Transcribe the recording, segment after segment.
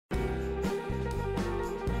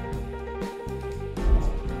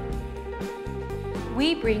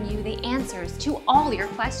we bring you the answers to all your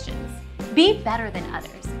questions. Be better than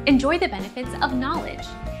others. Enjoy the benefits of knowledge.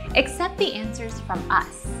 Accept the answers from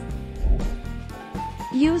us.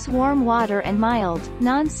 Use warm water and mild,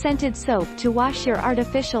 non-scented soap to wash your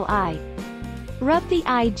artificial eye. Rub the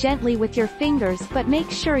eye gently with your fingers, but make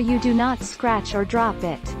sure you do not scratch or drop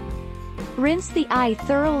it. Rinse the eye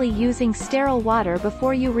thoroughly using sterile water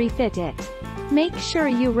before you refit it. Make sure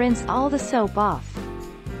you rinse all the soap off.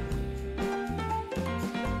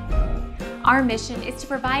 Our mission is to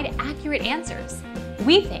provide accurate answers.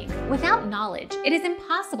 We think without knowledge, it is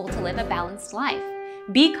impossible to live a balanced life.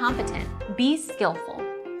 Be competent, be skillful.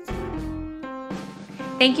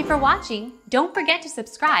 Thank you for watching. Don't forget to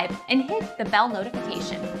subscribe and hit the bell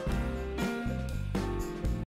notification.